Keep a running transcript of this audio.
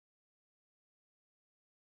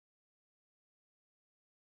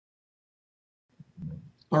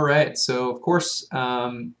All right, so of course,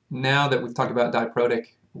 now that we've talked about diprotic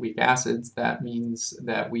weak acids, that means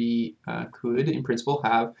that we could, in principle,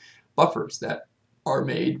 have buffers that are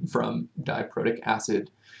made from diprotic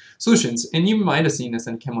acid solutions. And you might have seen this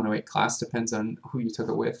in Chem 108 class, depends on who you took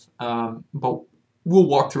it with. But we'll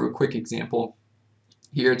walk through a quick example.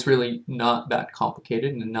 Here, it's really not that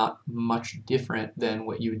complicated and not much different than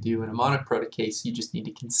what you would do in a monoprotic case. You just need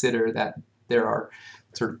to consider that there are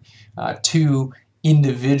sort of two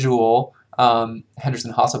individual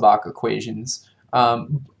Henderson-Hasselbalch equations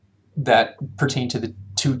that pertain to the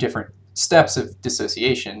two different steps of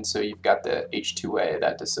dissociation. So you've got the H2A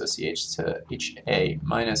that dissociates to HA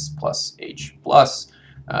minus plus H plus,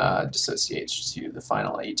 dissociates to the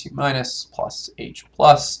final A2 minus plus H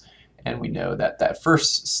plus. And we know that that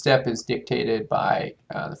first step is dictated by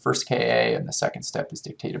the first Ka, and the second step is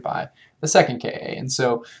dictated by the second Ka. And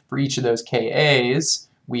so for each of those Kas,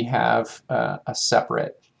 we have a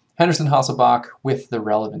separate Henderson-Hasselbalch with the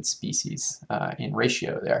relevant species in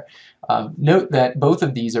ratio there. Note that both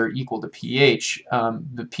of these are equal to pH.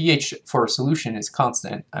 The pH for a solution is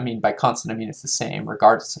constant. I mean, by constant, I mean it's the same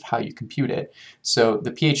regardless of how you compute it. So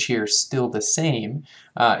the pH here is still the same.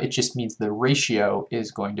 It just means the ratio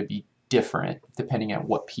is going to be different depending on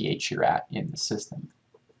what pH you're at in the system.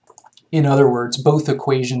 In other words, both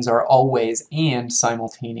equations are always and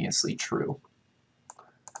simultaneously true.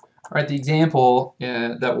 All right, the example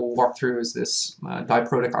that we'll walk through is this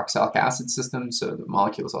diprotic oxalic acid system. So the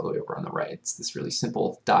molecule is all the way over on the right. It's this really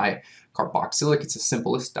simple dicarboxylic. It's the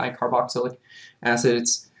simplest dicarboxylic acid.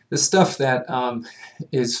 It's the stuff that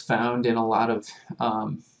is found in a lot of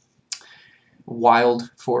wild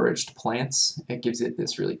foraged plants. It gives it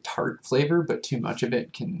this really tart flavor, but too much of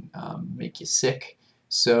it can make you sick.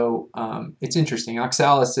 So it's interesting.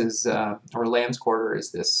 Oxalis is, or lamb's quarter,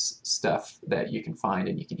 is this stuff that you can find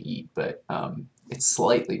and you can eat, but it's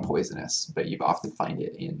slightly poisonous, but you often find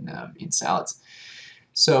it in salads.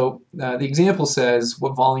 So the example says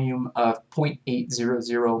what volume of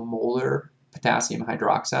 0.800 molar potassium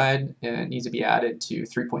hydroxide needs to be added to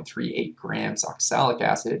 3.38 grams oxalic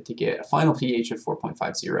acid to get a final pH of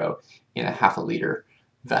 4.50 in a ½ liter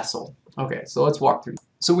vessel. Okay, so let's walk through.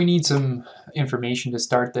 So we need some information to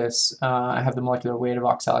start this. I have the molecular weight of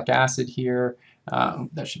oxalic acid here.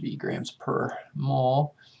 That should be grams per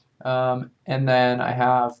mole. And then I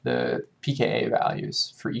have the pKa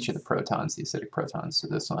values for each of the protons, the acidic protons. So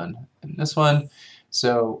this one and this one.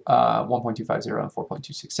 So 1.250 and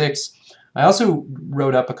 4.266. I also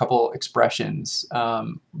wrote up a couple expressions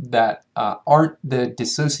that aren't the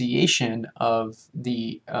dissociation of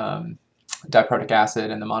the diprotic acid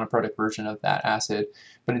and the monoprotic version of that acid,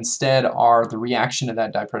 but instead are the reaction of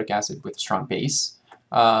that diprotic acid with a strong base,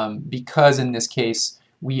 because in this case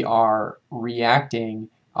we are reacting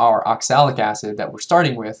our oxalic acid that we're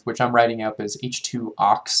starting with, which I'm writing up as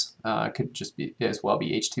H2-ox, could just be as well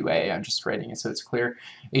be H2A. I'm just writing it so it's clear,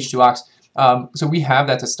 H2-ox. So we have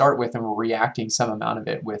that to start with, and we're reacting some amount of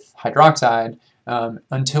it with hydroxide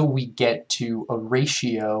until we get to a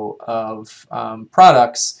ratio of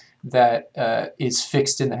products that is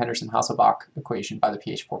fixed in the Henderson-Hasselbalch equation by the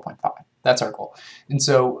pH 4.5. That's our goal. And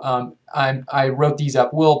so I wrote these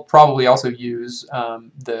up. We'll probably also use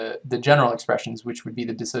the general expressions, which would be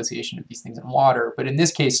the dissociation of these things in water. But in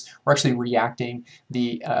this case, we're actually reacting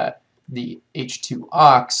the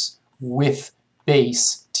H2-ox with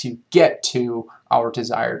base to get to our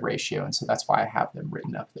desired ratio. And so that's why I have them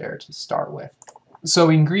written up there to start with.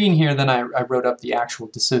 So in green here, then I wrote up the actual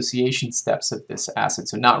dissociation steps of this acid.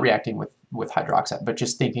 So not reacting with hydroxide, but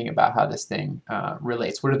just thinking about how this thing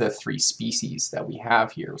relates. What are the three species that we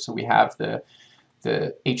have here? So we have the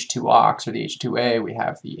H2-ox or the H2A, we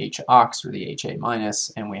have the H-ox or the HA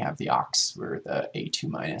minus, and we have the ox or the A2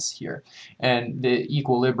 minus here. And the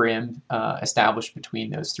equilibrium established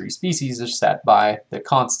between those three species are set by the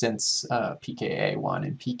constants pKa1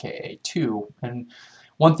 and pKa2. And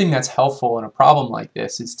one thing that's helpful in a problem like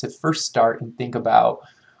this is to first start and think about,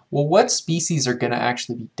 well, what species are going to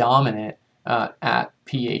actually be dominant at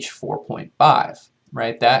pH 4.5,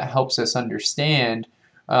 right? That helps us understand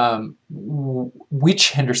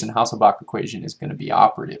which Henderson-Hasselbalch equation is going to be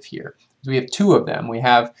operative here. So we have two of them. We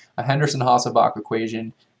have a Henderson-Hasselbalch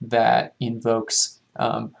equation that invokes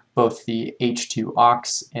both the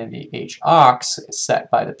H2-ox and the H-ox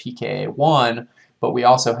set by the pKa1, but we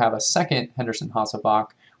also have a second Henderson-Hasselbalch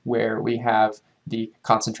where we have the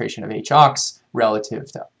concentration of H-ox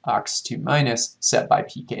relative to ox2 minus set by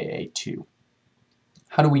pKa2.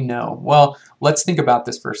 How do we know? Well, let's think about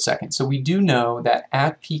this for a second. So we do know that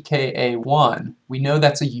at pKa1, we know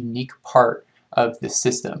that's a unique part of the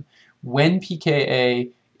system. When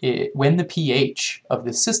pKa when the pH of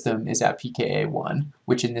the system is at pKa 1,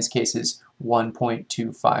 which in this case is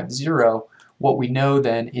 1.250, what we know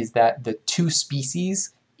then is that the two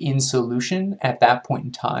species in solution at that point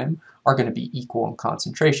in time are going to be equal in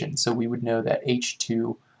concentration. So we would know that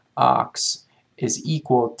H2OX is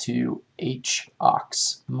equal to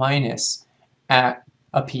HOX minus at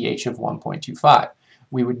a pH of 1.25.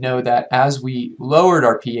 We would know that as we lowered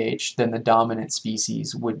our pH, then the dominant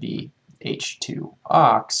species would be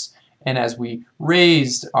H2OX, and as we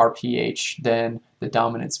raised our pH, then the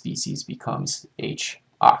dominant species becomes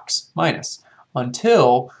HOX minus,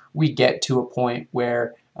 until we get to a point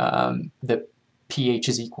where the pH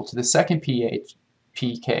is equal to the second pH,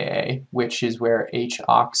 pKa, which is where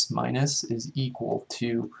HOX minus is equal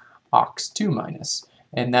to OX2 minus,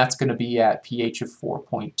 and that's going to be at pH of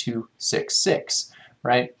 4.266,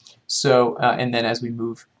 right? So, and then as we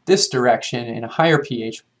move this direction in a higher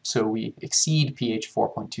pH, so we exceed pH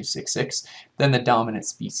 4.266, then the dominant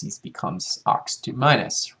species becomes OX2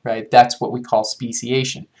 minus, right? That's what we call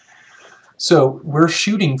speciation. So we're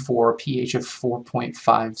shooting for a pH of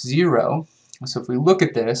 4.50. So if we look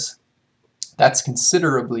at this, that's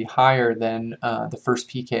considerably higher than the first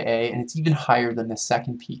pKa, and it's even higher than the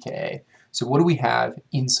second pKa. So what do we have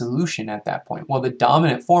in solution at that point? Well, the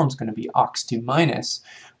dominant form is going to be OX2 minus,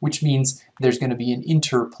 which means there's going to be an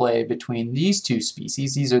interplay between these two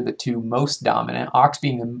species. These are the two most dominant,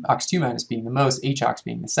 OX2 minus being the most, HOX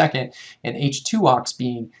being the second, and H2OX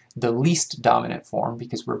being the least dominant form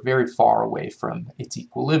because we're very far away from its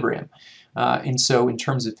equilibrium. And so in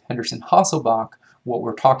terms of Henderson-Hasselbalch, what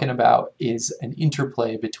we're talking about is an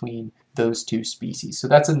interplay between those two species. So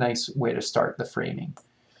that's a nice way to start the framing.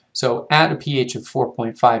 So at a pH of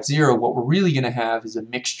 4.50, what we're really going to have is a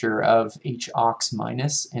mixture of HOX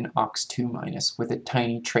minus and OX2 minus with a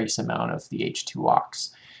tiny trace amount of the H2OX.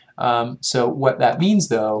 So what that means,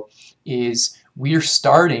 though, is we're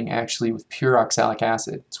starting actually with pure oxalic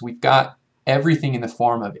acid. So we've got everything in the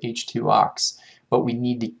form of H2OX, but we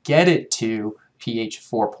need to get it to pH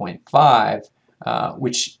 4.5,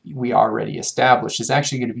 which we already established is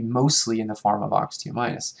actually going to be mostly in the form of OX2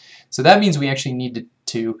 minus. So that means we actually need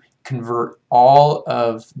to convert all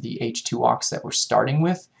of the H2OX that we're starting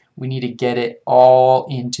with. We need to get it all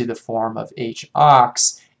into the form of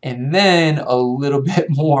HOX, and then a little bit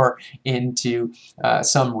more into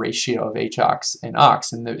some ratio of HOX and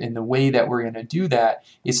OX. And the way that we're going to do that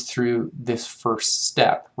is through this first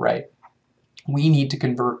step, right? We need to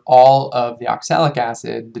convert all of the oxalic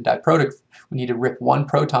acid, the diprotic, we need to rip one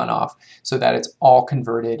proton off so that it's all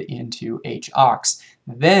converted into HOX.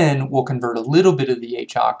 Then we'll convert a little bit of the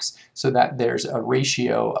HOX so that there's a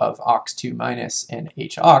ratio of OX2 minus and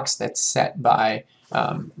HOX that's set by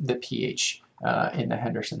the pH in the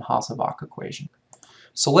Henderson-Hasselbalch equation.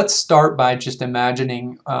 So let's start by just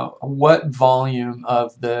imagining what volume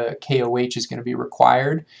of the KOH is going to be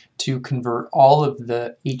required to convert all of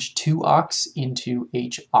the H2OX into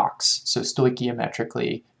HOX, so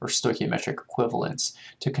stoichiometrically, or stoichiometric equivalence,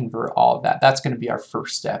 to convert all of that. That's going to be our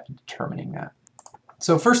first step in determining that.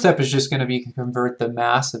 So first step is just going to be to convert the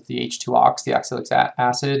mass of the H2OX, the oxalic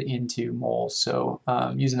acid, into moles. So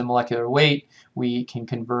using the molecular weight, we can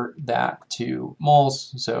convert that to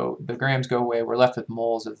moles. So the grams go away, we're left with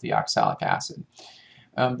moles of the oxalic acid.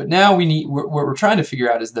 But now what we're trying to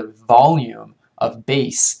figure out is the volume of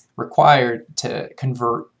base required to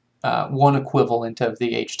convert one equivalent of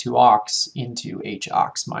the H2OX into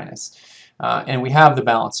HOX minus. And we have the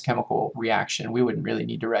balanced chemical reaction. We wouldn't really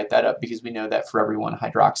need to write that up because we know that for every one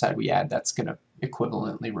hydroxide we add, that's going to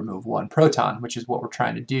equivalently remove one proton, which is what we're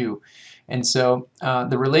trying to do. And so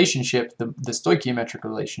the relationship, the stoichiometric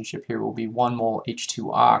relationship here will be 1 mole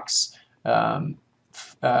H2OX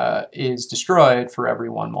is destroyed for every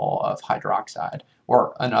 1 mole of hydroxide.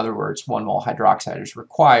 Or in other words, 1 mole hydroxide is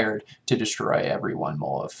required to destroy every 1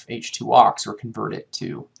 mole of H2OX or convert it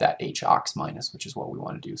to that HOX minus, which is what we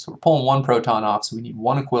want to do. So we're pulling one proton off, so we need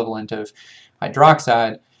one equivalent of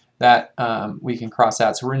hydroxide that we can cross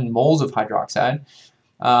out. So we're in moles of hydroxide,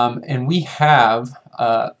 and we have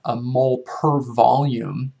a mole per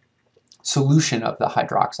volume solution of the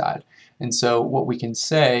hydroxide. And so what we can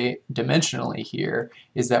say dimensionally here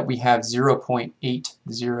is that we have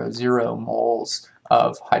 0.800 moles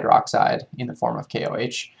of hydroxide in the form of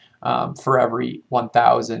KOH for every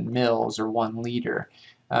 1,000 mils or 1 liter.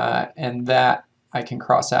 And that I can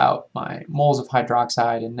cross out my moles of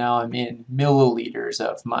hydroxide, and now I'm in milliliters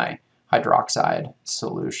of my hydroxide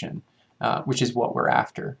solution, which is what we're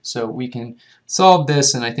after. So we can solve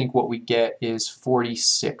this, and I think what we get is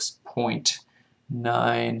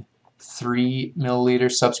 46.9 3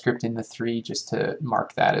 milliliters, subscript in the 3, just to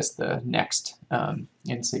mark that as the next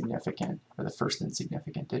insignificant, or the first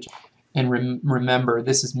insignificant digit. And remember,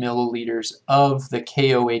 this is milliliters of the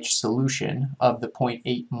KOH solution, of the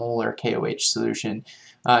 0.8 molar KOH solution,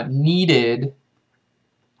 needed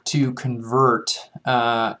to convert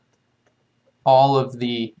all of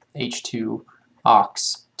the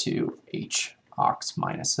H2-ox to H-ox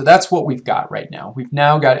minus. So that's what we've got right now. We've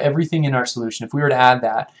now got everything in our solution. If we were to add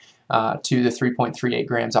that to the 3.38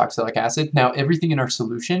 grams oxalic acid, now everything in our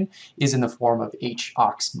solution is in the form of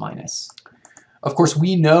H-ox minus. Of course,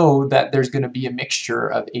 we know that there's going to be a mixture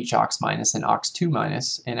of H-ox minus and ox2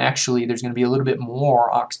 minus, and actually there's going to be a little bit more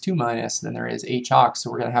ox2 minus than there is H-ox, so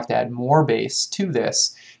we're going to have to add more base to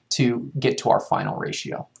this to get to our final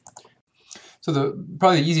ratio. So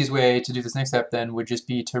probably the easiest way to do this next step then would just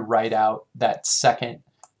be to write out that second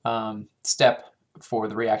step for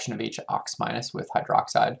the reaction of H-ox minus with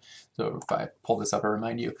hydroxide. So if I pull this up, I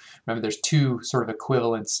remind you, remember there's two sort of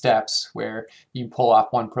equivalent steps where you can pull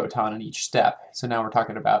off one proton in each step. So now we're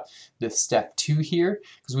talking about this step 2 here,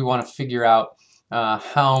 because we want to figure out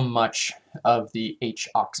how much of the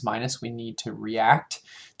H-ox minus we need to react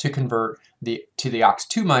to convert to the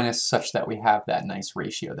ox2 minus, such that we have that nice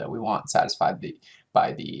ratio that we want satisfied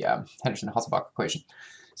by the Henderson-Hasselbalch equation.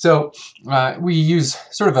 So we use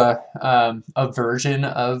sort of a version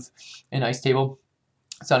of an ICE table.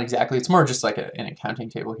 It's not exactly, it's more just like an accounting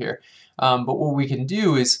table here. But what we can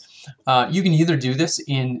do is you can either do this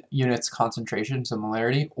in units concentration, so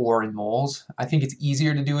molarity, or in moles. I think it's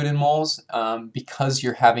easier to do it in moles because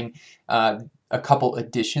you're having a couple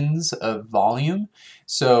additions of volume.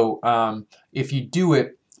 So if you do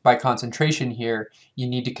it by concentration here, you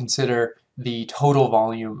need to consider the total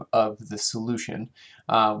volume of the solution,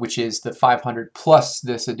 which is the 500 plus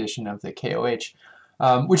this addition of the KOH.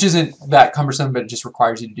 Which isn't that cumbersome, but it just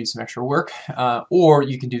requires you to do some extra work. Or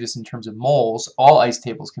you can do this in terms of moles. All ICE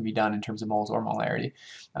tables can be done in terms of moles or molarity.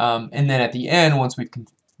 And then at the end, once we've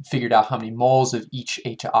figured out how many moles of each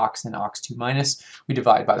H-ox and ox2 minus, we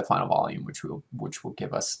divide by the final volume, which will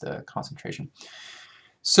give us the concentration.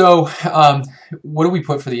 So what do we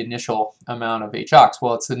put for the initial amount of H-ox?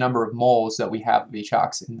 Well, it's the number of moles that we have of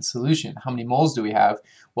H-ox in the solution. How many moles do we have?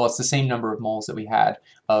 Well, it's the same number of moles that we had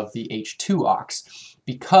of the H2-ox,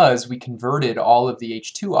 because we converted all of the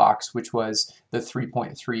H2-ox, which was the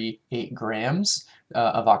 3.38 grams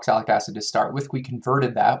of oxalic acid to start with. We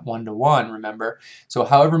converted that 1-to-1, remember? So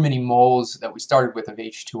however many moles that we started with of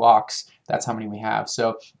H2-ox, that's how many we have.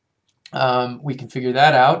 So we can figure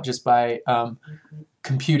that out just by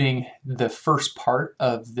computing the first part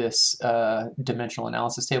of this dimensional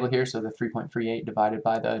analysis table here, so the 3.38 divided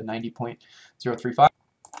by the 90.035.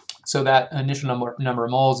 So that initial number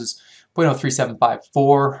of moles is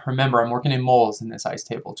 0.03754. Remember, I'm working in moles in this ICE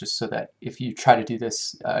table, just so that if you try to do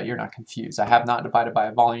this, you're not confused. I have not divided by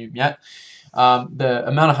a volume yet. The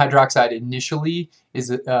amount of hydroxide initially is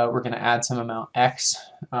we're going to add some amount X.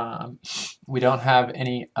 We don't have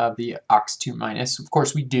any of the ox2 minus. Of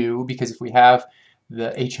course we do, because if we have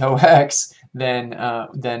the HOX, then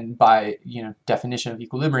by definition of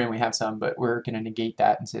equilibrium we have some, but we're going to negate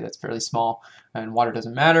that and say that's fairly small, and water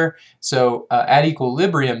doesn't matter. So at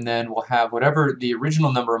equilibrium then we'll have whatever the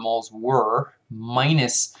original number of moles were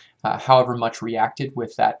minus however much reacted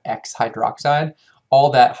with that X hydroxide.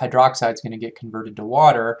 All that hydroxide is going to get converted to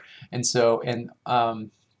water, and so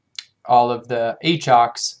all of the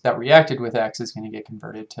HOX that reacted with X is going to get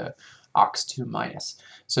converted to ox2 minus.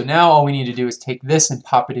 So now all we need to do is take this and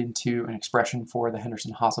pop it into an expression for the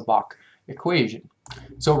Henderson-Hasselbalch equation.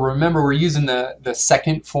 So remember, we're using the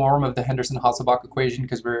second form of the Henderson-Hasselbalch equation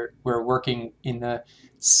because we're working in the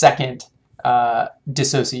second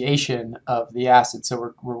dissociation of the acid.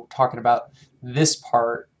 So we're talking about this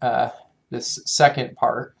part, this second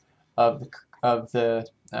part of the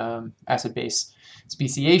acid-base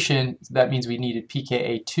speciation. That means we needed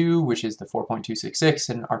pKa2, which is the 4.266,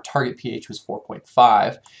 and our target pH was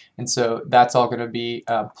 4.5. And so that's all going to be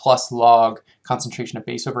plus log concentration of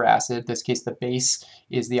base over acid. In this case, the base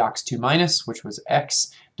is the ox2 minus, which was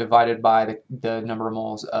X, divided by the number of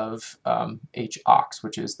moles of H-ox,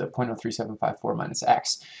 which is the 0.03754 minus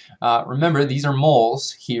X. Remember, these are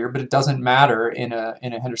moles here, but it doesn't matter in a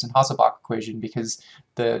Henderson-Hasselbalch equation because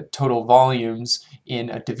the total volumes in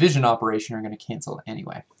a division operation are going to cancel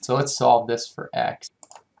anyway. So let's solve this for X.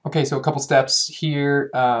 Okay, so a couple steps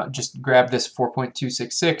here. Just grab this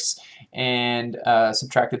 4.266 and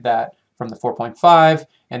subtracted that from the 4.5,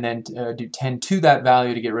 and then do 10 to that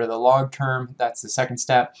value to get rid of the log term. That's the second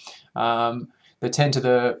step. the 10 to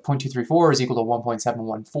the 0.234 is equal to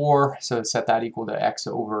 1.714, so set that equal to x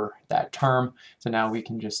over that term. So now we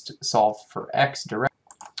can just solve for x directly.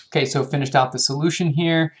 Okay, so finished out the solution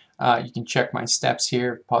here. You can check my steps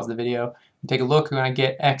here, pause the video, and take a look. When I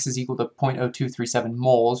get x is equal to 0.0237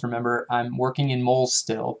 moles, remember I'm working in moles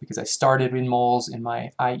still because I started in moles in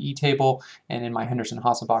my IE table, and in my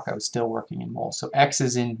Henderson-Hasselbalch I was still working in moles. So x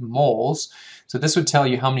is in moles. So this would tell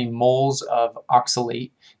you how many moles of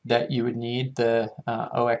oxalate that you would need, the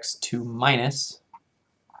OX2 minus.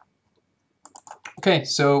 Okay,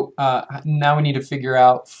 so now we need to figure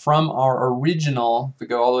out from our original, if we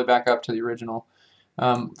go all the way back up to the original,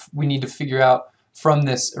 we need to figure out from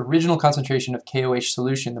this original concentration of KOH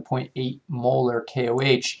solution, the 0.8 molar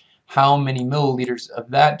KOH, how many milliliters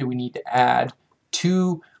of that do we need to add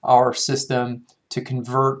to our system to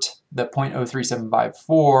convert the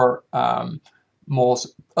 0.03754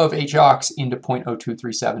 moles of HOX into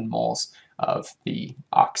 0.0237 moles of the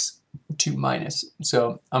OX2 minus.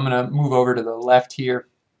 So I'm going to move over to the left here.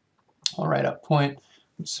 I'll write up wrong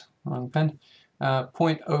pen,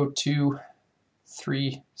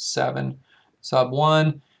 0.0237 sub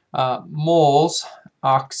 1 moles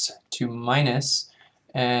OX2 minus,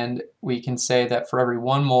 and we can say that for every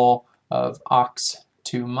 1 mole of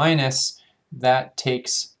OX2 minus, that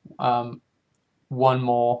takes 1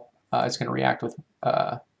 mole, it's going to react with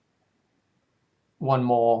 1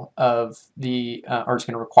 mole of the, or it's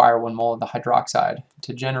going to require 1 mole of the hydroxide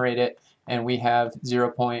to generate it, and we have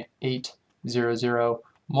 0.800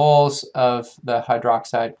 moles of the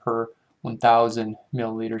hydroxide per 1,000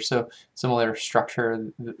 milliliters. So similar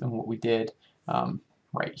structure than what we did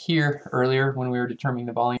right here earlier when we were determining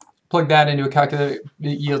the volume. Plug that into a calculator,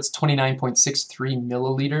 it yields 29.63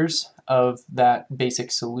 milliliters of that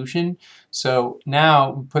basic solution. So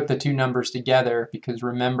now we put the two numbers together because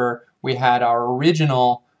remember we had our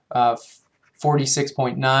original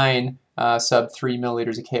 46.9 sub 3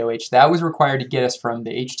 milliliters of KOH. That was required to get us from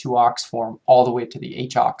the H2OX form all the way to the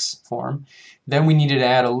HOX form. Then we needed to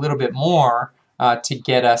add a little bit more to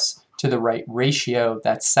get us to the right ratio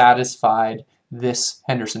that satisfied this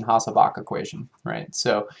Henderson-Hasselbalch equation, right?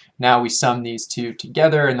 So now we sum these two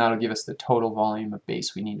together and that'll give us the total volume of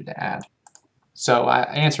base we needed to add. So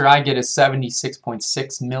answer I get is 76.6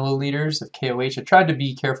 milliliters of KOH. I tried to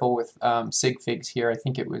be careful with sig figs here. I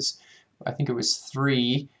think it was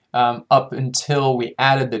 3 up until we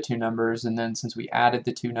added the two numbers, and then since we added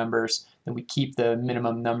the two numbers, then we keep the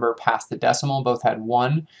minimum number past the decimal. Both had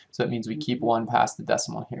 1, so it means we keep 1 past the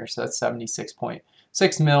decimal here. So that's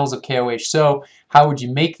 76.6 mils of KOH. So how would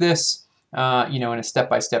you make this? In a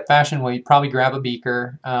step-by-step fashion. Well, you'd probably grab a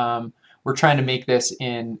beaker. We're trying to make this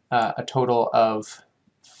in a total of,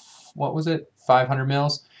 what was it, 500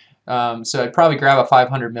 mils? So I'd probably grab a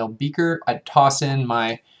 500 mil beaker. I'd toss in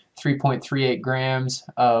my 3.38 grams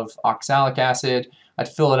of oxalic acid. I'd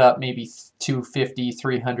fill it up maybe 250,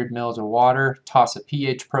 300 mils of water, toss a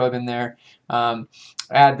pH probe in there,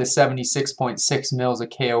 add the 76.6 mils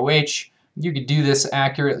of KOH. You could do this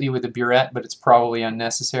accurately with a burette, but it's probably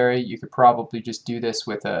unnecessary. You could probably just do this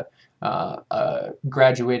with a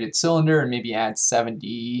graduated cylinder and maybe add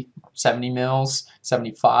 70 mils,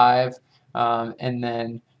 75, and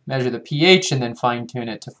then measure the pH and then fine-tune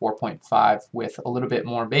it to 4.5 with a little bit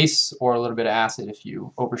more base or a little bit of acid if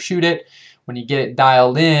you overshoot it. When you get it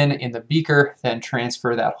dialed in the beaker, then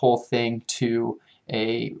transfer that whole thing to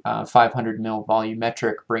a 500 mil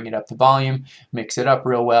volumetric, bring it up to volume, mix it up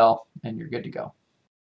real well, and you're good to go.